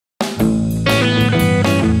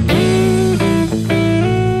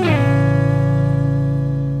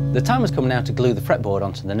The time has come now to glue the fretboard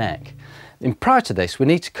onto the neck. And prior to this, we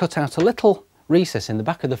need to cut out a little recess in the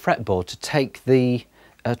back of the fretboard to take the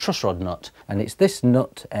truss rod nut, and it's this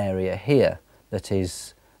nut area here that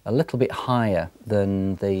is a little bit higher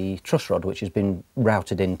than the truss rod, which has been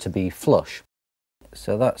routed in to be flush.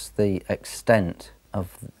 So that's the extent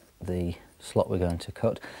of the slot we're going to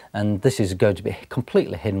cut, and this is going to be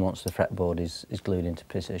completely hidden once the fretboard is glued into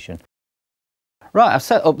position. Right, I've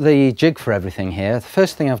set up the jig for everything here. The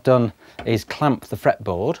first thing I've done is clamp the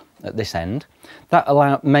fretboard at this end.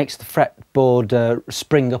 That makes the fretboard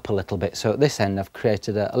spring up a little bit. So at this end I've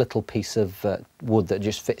created a little piece of wood that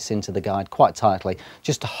just fits into the guide quite tightly,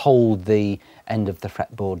 just to hold the end of the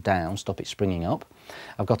fretboard down, stop it springing up.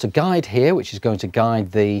 I've got a guide here which is going to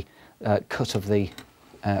guide the cut of the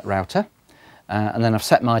router. And then I've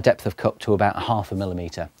set my depth of cut to about 0.5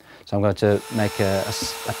 millimetre. So I'm going to make a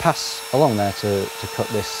pass along there to cut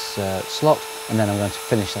this slot, and then I'm going to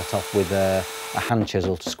finish that off with a hand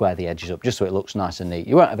chisel to square the edges up, just so it looks nice and neat.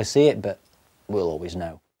 You won't ever see it, but we'll always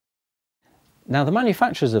know. Now, the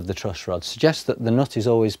manufacturers of the truss rod suggest that the nut is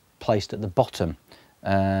always placed at the bottom.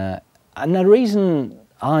 And the reason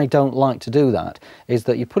I don't like to do that is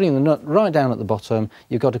that you're putting the nut right down at the bottom.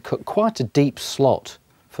 You've got to cut quite a deep slot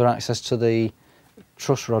for access to the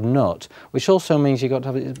truss rod nut, which also means you've got to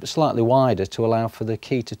have it slightly wider to allow for the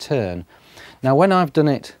key to turn. Now, when I've done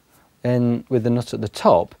it with the nut at the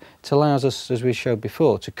top, it allows us, as we showed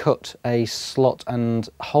before, to cut a slot and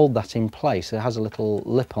hold that in place. It has a little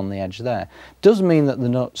lip on the edge there. It does mean that the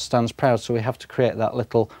nut stands proud, so we have to create that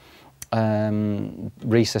little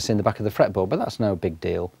recess in the back of the fretboard, but that's no big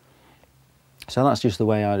deal. So that's just the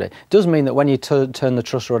way I do it. It does mean that when you turn the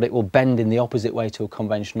truss rod, it will bend in the opposite way to a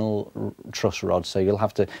conventional truss rod. So you'll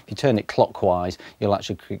have to, if you turn it clockwise, you'll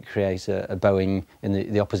actually create a bowing in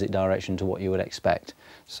the opposite direction to what you would expect.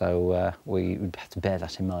 So we have to bear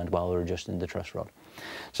that in mind while we're adjusting the truss rod.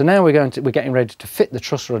 So now we're getting ready to fit the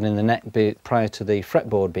truss rod in the neck prior to the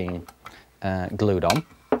fretboard being glued on.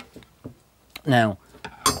 Now,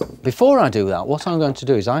 before I do that, what I'm going to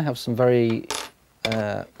do is I have some very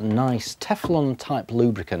nice Teflon type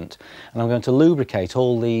lubricant, and I'm going to lubricate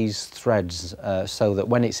all these threads so that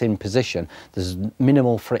when it's in position there's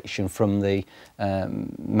minimal friction from the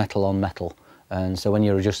metal on metal, and so when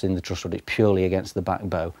you're adjusting the truss rod it's purely against the back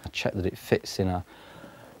bow. I check that it fits in our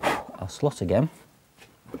slot again.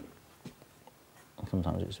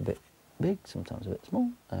 Sometimes it's a bit big, sometimes a bit small.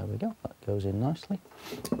 There we go, that goes in nicely.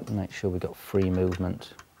 Make sure we've got free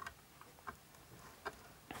movement.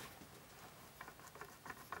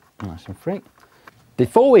 Nice and free.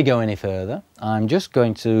 Before we go any further, I'm just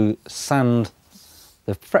going to sand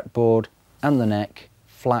the fretboard and the neck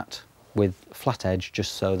flat with flat edge,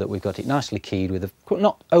 just so that we've got it nicely keyed with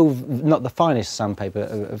not the finest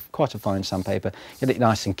sandpaper, quite a fine sandpaper. Get it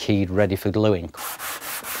nice and keyed, ready for gluing.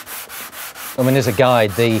 I mean, as a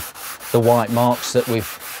guide, the white marks that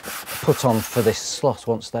we've put on for this slot,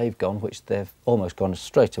 once they've gone, which they've almost gone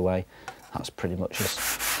straight away, that's pretty much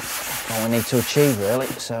all we need to achieve, really.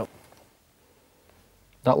 So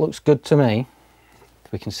that looks good to me.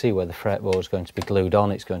 We can see where the fretboard is going to be glued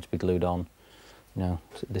on. It's going to be glued on, you know,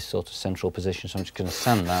 this sort of central position. So I'm just going to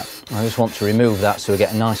sand that. I just want to remove that so we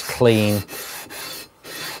get a nice clean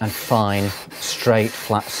and fine, straight,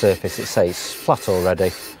 flat surface. It says flat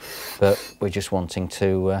already, but we're just wanting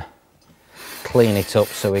to clean it up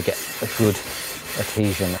so we get a good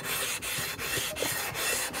adhesion.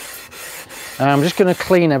 I'm just going to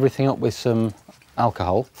clean everything up with some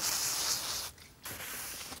alcohol.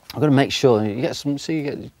 I've got to make sure you get you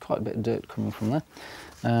get quite a bit of dirt coming from there.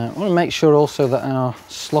 I want to make sure also that our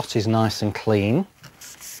slot is nice and clean.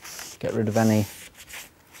 Get rid of any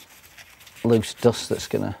loose dust that's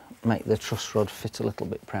going to make the truss rod fit a little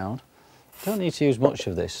bit proud. Don't need to use much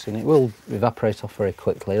of this, and it will evaporate off very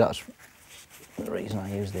quickly. That's the reason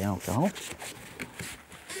I use the alcohol.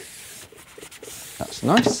 That's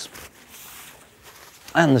nice.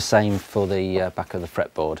 And the same for the back of the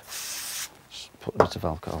fretboard. Just put a bit of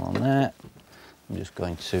alcohol on there. I'm just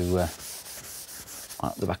going to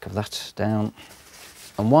wipe the back of that down.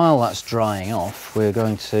 And while that's drying off, we're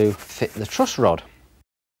going to fit the truss rod.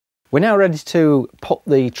 We're now ready to put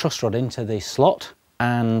the truss rod into the slot,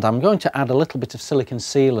 and I'm going to add a little bit of silicone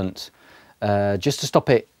sealant just to stop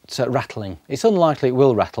it rattling. It's unlikely it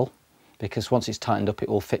will rattle, because once it's tightened up it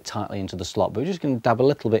will fit tightly into the slot, but we're just going to dab a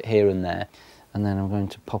little bit here and there. And then I'm going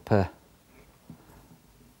to pop a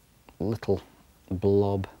little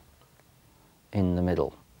blob in the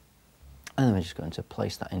middle. And then we're just going to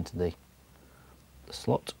place that into the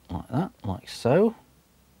slot like that, like so.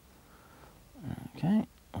 Okay,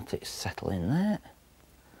 let it settle in there.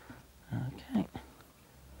 Okay.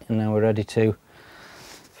 and now we're ready to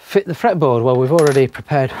fit the fretboard. Well, we've already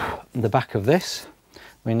prepared the back of this.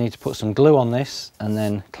 We need to put some glue on this and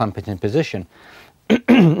then clamp it in position.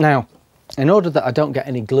 Now, in order that I don't get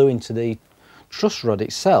any glue into the truss rod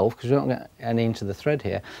itself, because we don't get any into the thread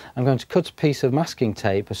here, I'm going to cut a piece of masking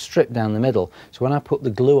tape, a strip down the middle, so when I put the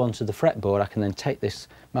glue onto the fretboard I can then take this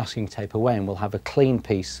masking tape away and we'll have a clean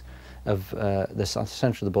piece of the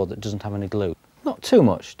centre of the board that doesn't have any glue. Not too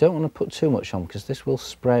much, don't want to put too much on because this will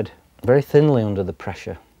spread very thinly under the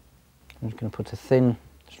pressure. I'm just going to put a thin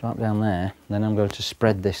stripe down there, then I'm going to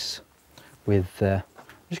spread this with, I'm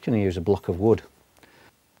just going to use a block of wood.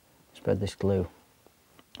 Spread this glue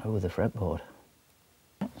over the fretboard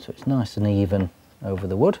so it's nice and even over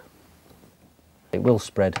the wood. It will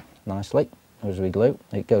spread nicely as we glue.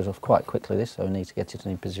 It goes off quite quickly this, so we need to get it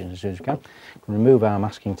in position as soon as we can. Remove our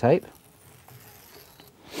masking tape,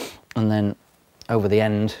 and then over the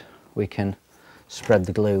end we can spread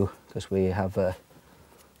the glue, because we have a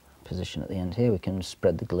position at the end here. We can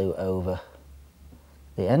spread the glue over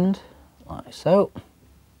the end like so.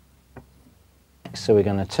 So we're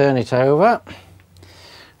going to turn it over.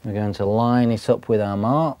 We're going to line it up with our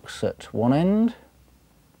marks at one end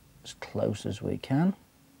as close as we can,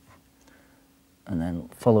 and then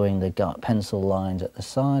following the pencil lines at the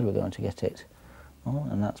side we're going to get it on,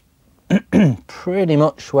 and that's pretty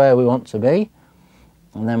much where we want to be,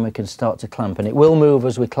 and then we can start to clamp, and it will move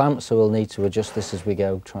as we clamp, so we'll need to adjust this as we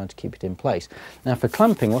go, trying to keep it in place. Now for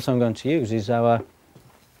clamping, what I'm going to use is our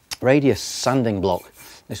radius sanding block.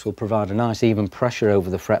 This will provide a nice even pressure over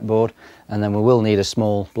the fretboard, and then we will need a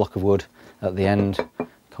small block of wood at the end,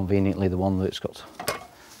 conveniently the one that's got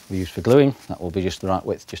we use for gluing. That will be just the right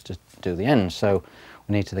width just to do the end. So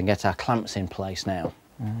we need to then get our clamps in place now.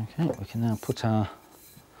 Okay, we can now put our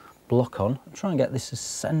block on. Try and get this as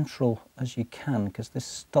central as you can, because this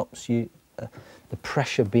stops you the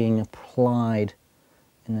pressure being applied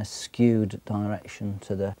in a skewed direction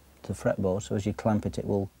to the fretboard, so as you clamp it, it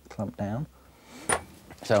will clamp down.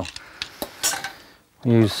 So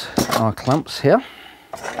use our clamps here,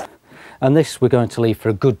 and this we're going to leave for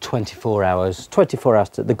a good 24 hours. 24 hours.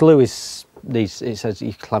 The glue is it says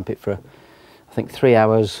you clamp it for I think 3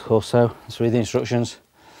 hours or so. Let's read the instructions.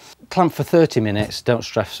 Clamp for 30 minutes. Don't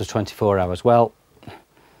stress for 24 hours. Well,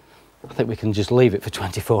 I think we can just leave it for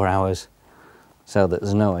 24 hours so that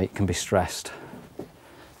there's no way it can be stressed.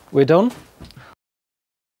 We're done.